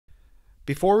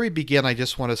Before we begin, I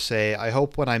just want to say I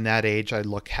hope when I'm that age I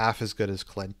look half as good as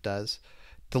Clint does.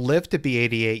 To live to be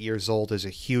 88 years old is a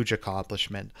huge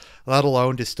accomplishment, let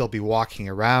alone to still be walking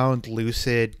around,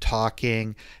 lucid,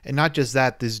 talking, and not just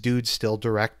that, this dude's still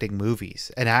directing movies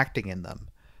and acting in them.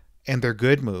 And they're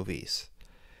good movies.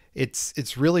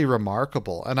 It's really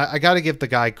remarkable. And I got to give the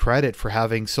guy credit for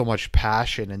having so much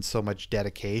passion and so much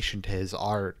dedication to his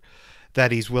art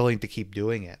that he's willing to keep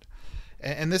doing it.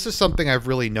 And this is something I've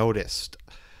really noticed.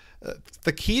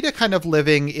 The key to kind of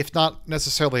living, if not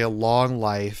necessarily a long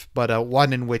life, but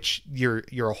one in which you're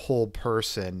a whole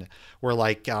person, where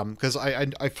like because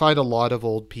I find a lot of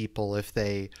old people, if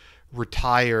they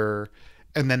retire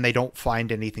and then they don't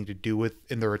find anything to do with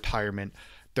in their retirement,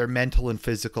 their mental and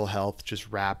physical health just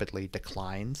rapidly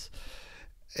declines.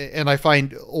 And I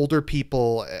find older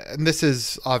people, and this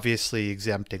is obviously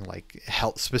exempting like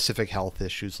specific health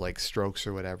issues like strokes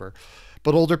or whatever,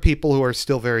 but older people who are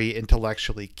still very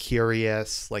intellectually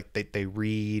curious, like they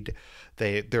read,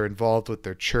 they're involved with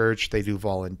their church, they do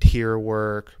volunteer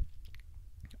work,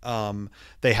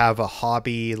 they have a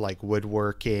hobby like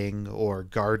woodworking or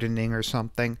gardening or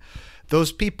something.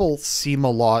 Those people seem a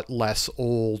lot less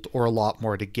old or a lot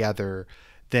more together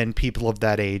than people of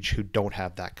that age who don't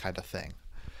have that kind of thing.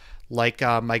 Like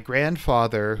my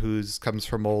grandfather, who's comes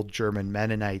from old German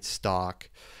Mennonite stock,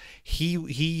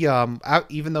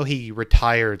 even though he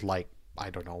retired like I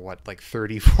don't know what, like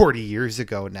 30, 40 years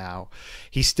ago now,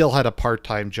 he still had a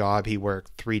part-time job he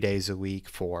worked 3 days a week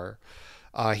for.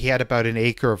 He had about an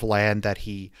acre of land that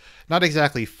he not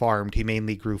exactly farmed. He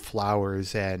mainly grew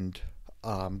flowers and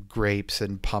grapes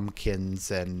and pumpkins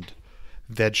and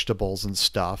vegetables and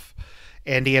stuff.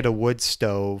 And he had a wood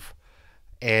stove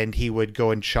and he would go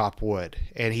and chop wood.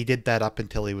 And he did that up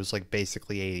until he was like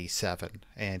basically 87.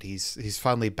 And he's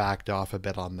finally backed off a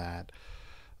bit on that.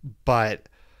 But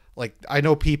like I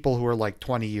know people who are like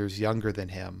 20 years younger than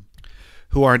him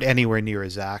who aren't anywhere near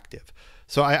as active.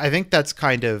 So I think that's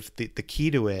kind of the key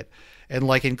to it. And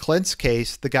like in Clint's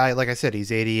case, the guy, like I said,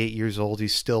 he's 88 years old.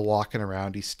 He's still walking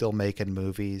around. He's still making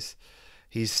movies.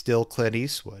 He's still Clint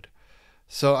Eastwood.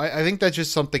 So I think that's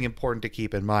just something important to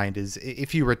keep in mind is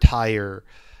if you retire,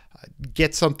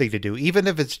 get something to do, even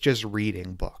if it's just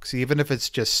reading books, even if it's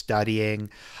just studying.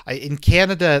 In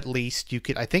Canada, at least, you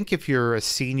could, I think if you're a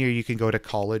senior, you can go to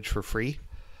college for free.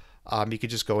 You could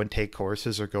just go and take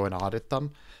courses or go and audit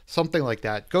them. Something like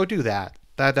that. Go do that.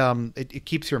 It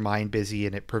keeps your mind busy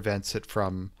and it prevents it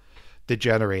from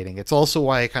degenerating. It's also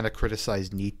why I kind of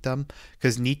criticize NEETdom,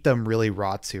 because NEETdom really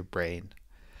rots your brain.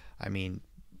 I mean,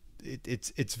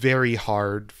 it's very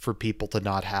hard for people to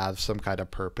not have some kind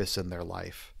of purpose in their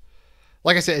life.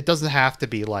 Like I said, it doesn't have to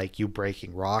be like you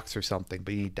breaking rocks or something,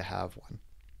 but you need to have one.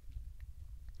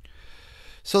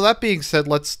 So that being said,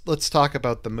 let's talk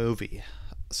about the movie.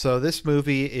 So this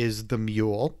movie is The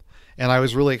Mule, and I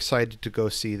was really excited to go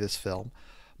see this film.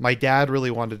 My dad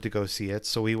really wanted to go see it,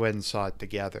 so we went and saw it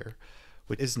together,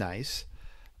 which is nice.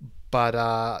 But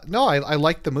no, I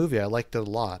liked the movie. I liked it a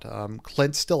lot.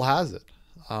 Clint still has it.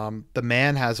 The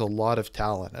man has a lot of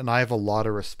talent, and I have a lot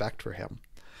of respect for him.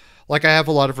 Like I have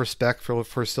a lot of respect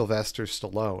for Sylvester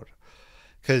Stallone,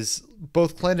 because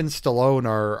both Clint and Stallone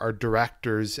are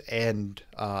directors and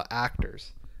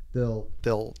actors.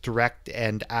 They'll direct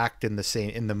and act in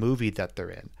the movie that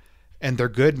they're in, and they're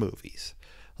good movies.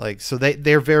 Like so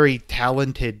they're very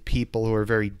talented people who are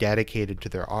very dedicated to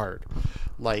their art.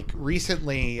 Like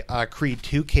recently, Creed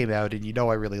 2 came out, and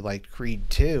I really liked Creed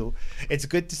 2. It's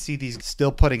good to see these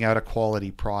still putting out a quality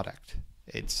product.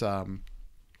 It's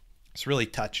really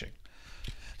touching.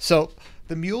 So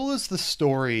The Mule is the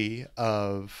story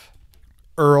of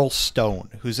Earl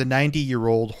Stone, who's a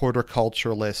 90-year-old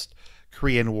horticulturalist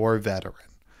Korean War veteran.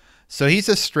 So he's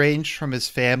estranged from his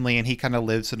family, and he kind of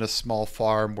lives in a small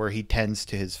farm where he tends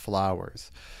to his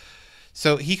flowers.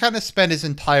 So he kind of spent his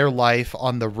entire life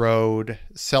on the road,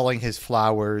 selling his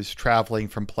flowers, traveling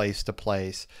from place to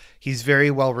place. He's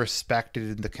very well respected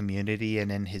in the community and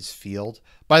in his field.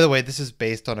 By the way, this is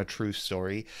based on a true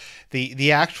story.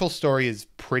 The actual story is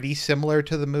pretty similar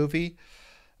to the movie.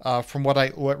 From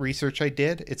what research I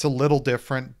did, it's a little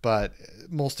different, but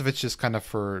most of it's just kind of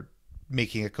for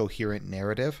making a coherent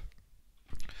narrative.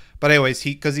 But anyways,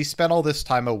 because he spent all this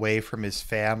time away from his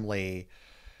family,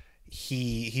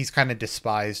 he's kind of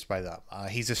despised by them.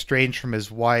 He's estranged from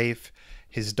his wife.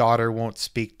 His daughter won't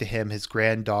speak to him. His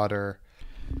granddaughter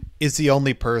is the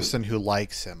only person who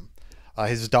likes him.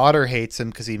 His daughter hates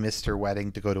him because he missed her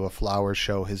wedding to go to a flower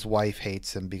show. His wife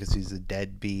hates him because he's a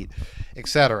deadbeat,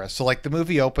 etc. So like the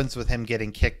movie opens with him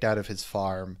getting kicked out of his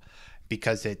farm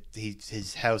because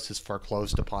his house is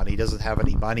foreclosed upon. He doesn't have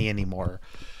any money anymore.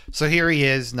 So here he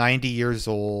is, 90 years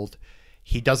old.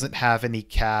 He doesn't have any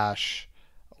cash.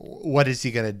 What is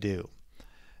he going to do?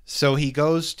 So he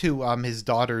goes to his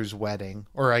daughter's wedding,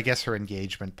 or I guess her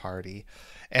engagement party,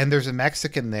 and there's a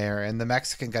Mexican there, and the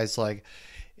Mexican guy's like,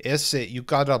 "Is it you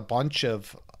got a bunch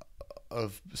of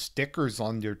stickers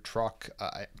on your truck?"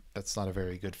 That's not a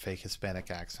very good fake Hispanic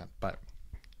accent, but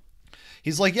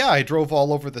he's like, "Yeah, I drove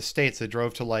all over the states. I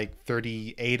drove to like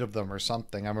 38 of them or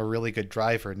something. I'm a really good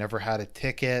driver. Never had a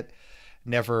ticket,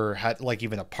 never had like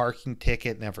even a parking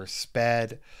ticket, never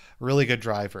sped. Really good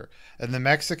driver." And the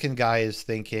Mexican guy is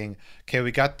thinking, "Okay,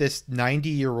 we got this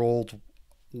 90-year-old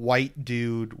white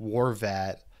dude war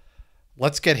vet.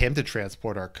 Let's get him to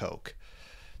transport our coke."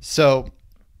 So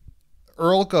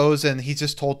Earl goes and he's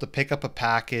just told to pick up a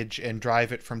package and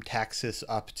drive it from Texas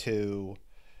up to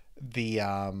the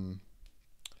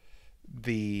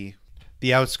the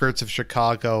the outskirts of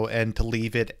Chicago and to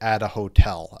leave it at a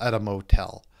hotel, at a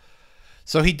motel.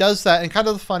 So he does that, and kind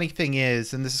of the funny thing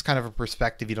is, and this is kind of a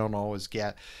perspective you don't always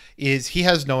get, is he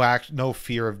has no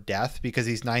fear of death because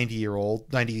he's 90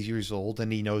 years old,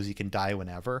 and he knows he can die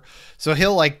whenever. So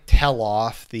he'll like tell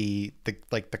off the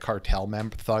cartel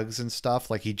member thugs and stuff,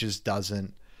 like he just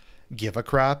doesn't give a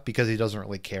crap because he doesn't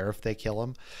really care if they kill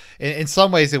him. In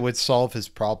some ways, it would solve his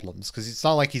problems because it's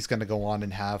not like he's going to go on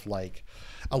and have like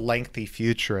a lengthy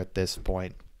future at this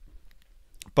point.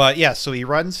 But yeah, so he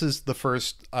runs the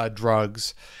first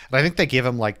drugs, and I think they give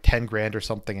him like 10 grand or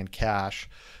something in cash.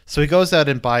 So he goes out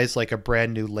and buys like a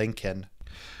brand new Lincoln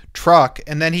truck,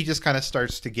 and then he just kind of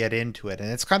starts to get into it. And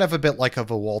it's kind of a bit like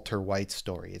of a Walter White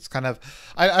story. It's kind of,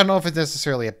 I don't know if it's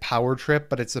necessarily a power trip,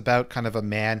 but it's about kind of a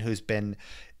man who's been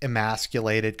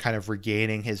emasculated, kind of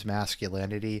regaining his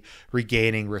masculinity,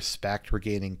 regaining respect,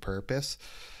 regaining purpose.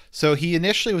 So he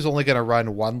initially was only going to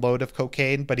run one load of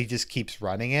cocaine, but he just keeps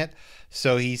running it.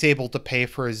 So he's able to pay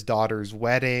for his daughter's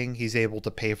wedding. He's able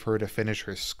to pay for her to finish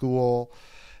her school.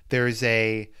 There's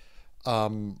I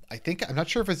think, I'm not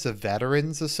sure if it's a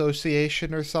Veterans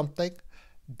Association or something,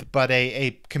 but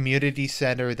a community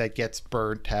center that gets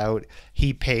burnt out.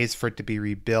 He pays for it to be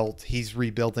rebuilt. He's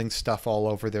rebuilding stuff all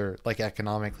over their like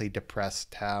economically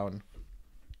depressed town.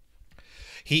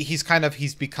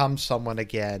 He's become someone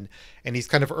again, and he's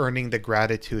kind of earning the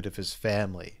gratitude of his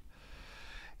family.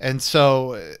 And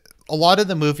so a lot of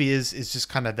the movie is just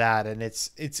kind of that, and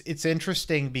it's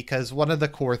interesting because one of the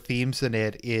core themes in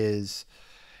it is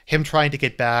him trying to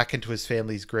get back into his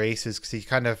family's graces, because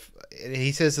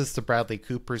he says this to Bradley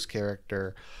Cooper's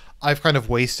character, "I've kind of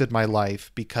wasted my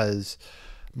life because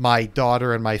my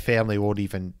daughter and my family won't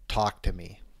even talk to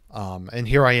me, and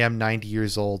here I am 90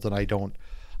 years old, and I don't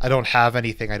have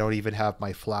anything. I don't even have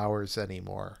my flowers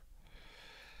anymore."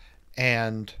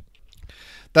 And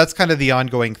that's kind of the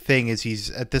ongoing thing, is he's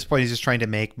at this point he's just trying to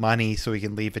make money so he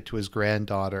can leave it to his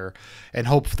granddaughter and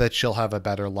hope that she'll have a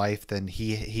better life than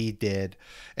he did,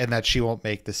 and that she won't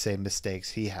make the same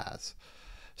mistakes he has.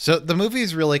 So the movie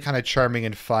is really kind of charming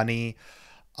and funny.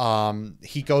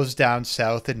 He goes down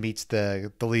south and meets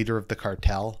the leader of the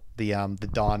cartel, the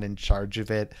Don in charge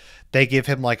of it. They give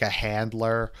him like a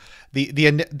handler.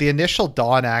 The initial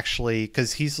Don, actually,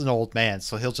 because he's an old man,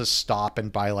 so he'll just stop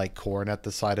and buy like corn at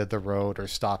the side of the road, or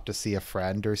stop to see a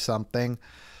friend or something.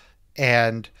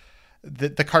 And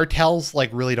the cartels like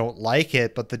really don't like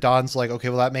it, but the Don's like, okay,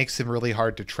 well, that makes him really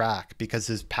hard to track because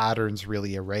his pattern's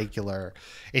really irregular,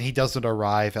 and he doesn't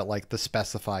arrive at like the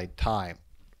specified time.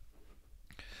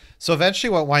 So eventually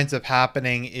what winds up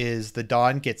happening is the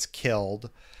Don gets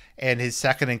killed, and his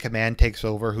second in command takes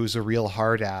over, who's a real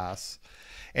hard ass.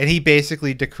 And he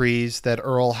basically decrees that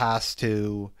Earl has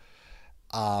to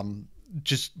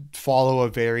just follow a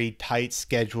very tight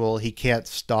schedule. He can't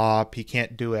stop. He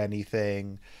can't do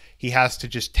anything. He has to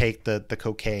just take the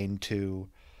cocaine to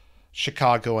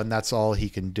Chicago, and that's all he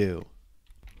can do.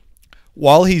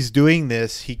 While he's doing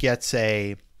this, he gets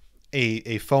a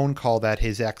phone call that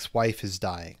his ex-wife is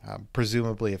dying,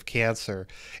 presumably of cancer,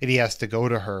 and he has to go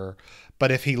to her.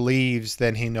 But if he leaves,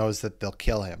 then he knows that they'll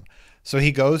kill him. So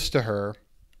he goes to her,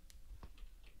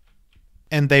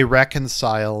 and they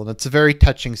reconcile, and it's a very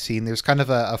touching scene. There's kind of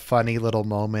a funny little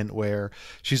moment where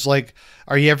she's like,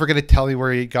 "Are you ever going to tell me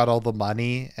where you got all the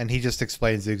money?" And he just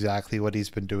explains exactly what he's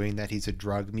been doing, that he's a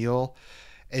drug mule.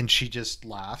 And she just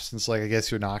laughs and it's like, "I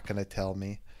guess you're not going to tell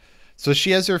me." So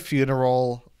she has her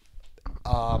funeral.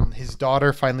 His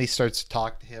daughter finally starts to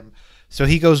talk to him. So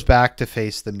he goes back to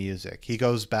face the music. He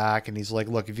goes back and he's like,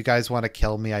 "Look, if you guys want to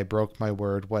kill me, I broke my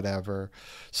word, whatever."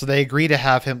 So they agree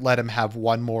to let him have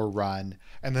one more run,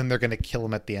 and then they're going to kill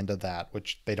him at the end of that,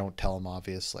 which they don't tell him,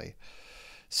 obviously.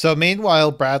 So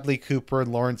meanwhile, Bradley Cooper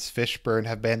and Lawrence Fishburne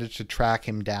have managed to track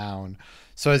him down.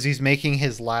 So as he's making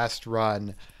his last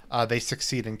run, they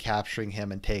succeed in capturing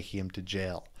him and taking him to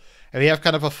jail. And we have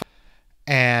kind of a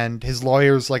and his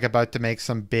lawyer's like about to make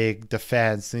some big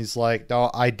defense, and he's like, "No,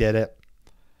 I did it."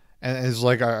 And he's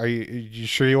like, "Are you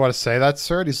sure you want to say that,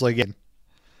 sir?" And he's like, "Yeah,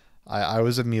 I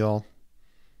was a mule.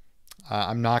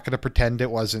 I'm not going to pretend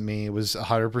it wasn't me. It was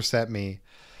 100% me."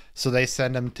 So they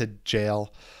send him to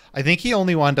jail. I think he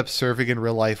only wound up serving in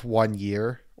real life 1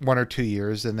 year, 1 or 2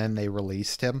 years, and then they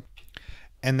released him.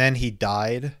 And then he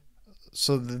died.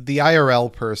 So the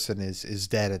IRL person is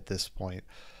dead at this point.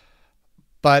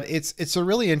 But it's a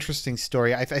really interesting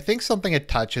story. I think something it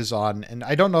touches on, and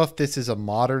I don't know if this is a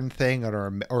modern thing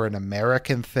or an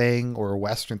American thing or a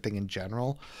Western thing in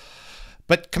general.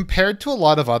 But compared to a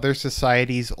lot of other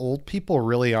societies, old people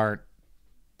really aren't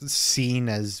seen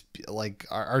as like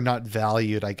are not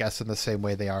valued, I guess, in the same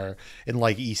way they are in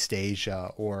like East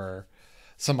Asia or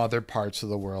some other parts of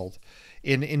the world.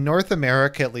 In North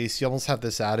America, at least, you almost have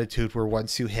this attitude where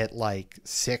once you hit like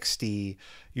 60,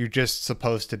 you're just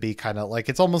supposed to be kind of like,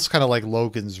 it's almost kind of like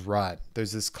Logan's Run.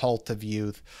 There's this cult of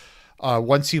youth.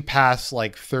 Once you pass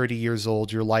like 30 years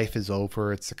old, your life is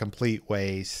over. It's a complete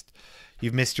waste.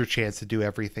 You've missed your chance to do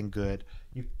everything good.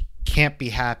 You can't be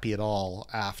happy at all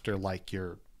after like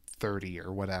you're 30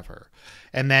 or whatever.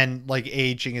 And then like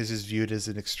aging is viewed as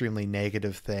an extremely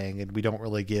negative thing, and we don't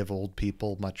really give old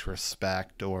people much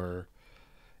respect or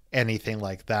anything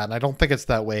like that. And I don't think it's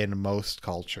that way in most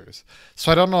cultures.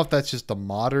 So I don't know if that's just a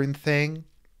modern thing,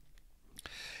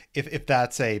 if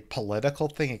that's a political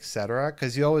thing, etc.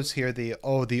 Because you always hear the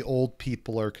old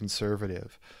people are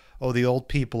conservative. Oh, the old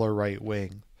people are right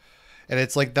wing. And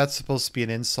it's like that's supposed to be an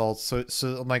insult. So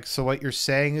I'm like, so what you're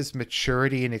saying is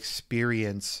maturity and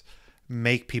experience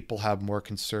make people have more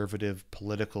conservative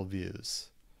political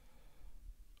views.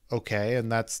 Okay, and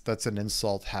that's an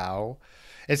insult. How?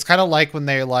 It's kind of like when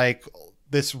they're like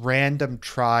this random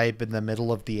tribe in the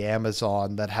middle of the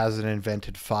Amazon that hasn't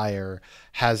invented fire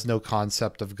has no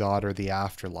concept of God or the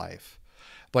afterlife.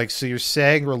 Like, so you're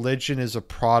saying religion is a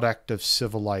product of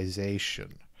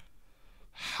civilization.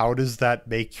 How does that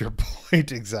make your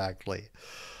point exactly?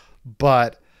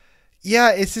 But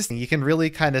yeah, it's just you can really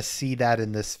kind of see that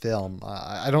in this film.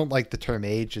 I don't like the term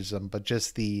ageism, but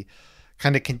just the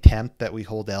kind of contempt that we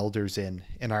hold elders in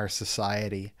our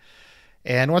society.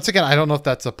 And once again, I don't know if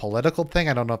that's a political thing.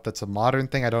 I don't know if that's a modern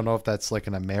thing. I don't know if that's like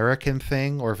an American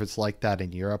thing or if it's like that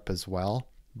in Europe as well.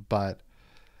 But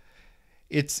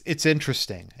it's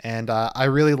interesting, and I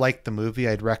really like the movie.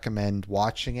 I'd recommend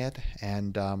watching it.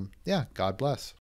 And yeah, God bless.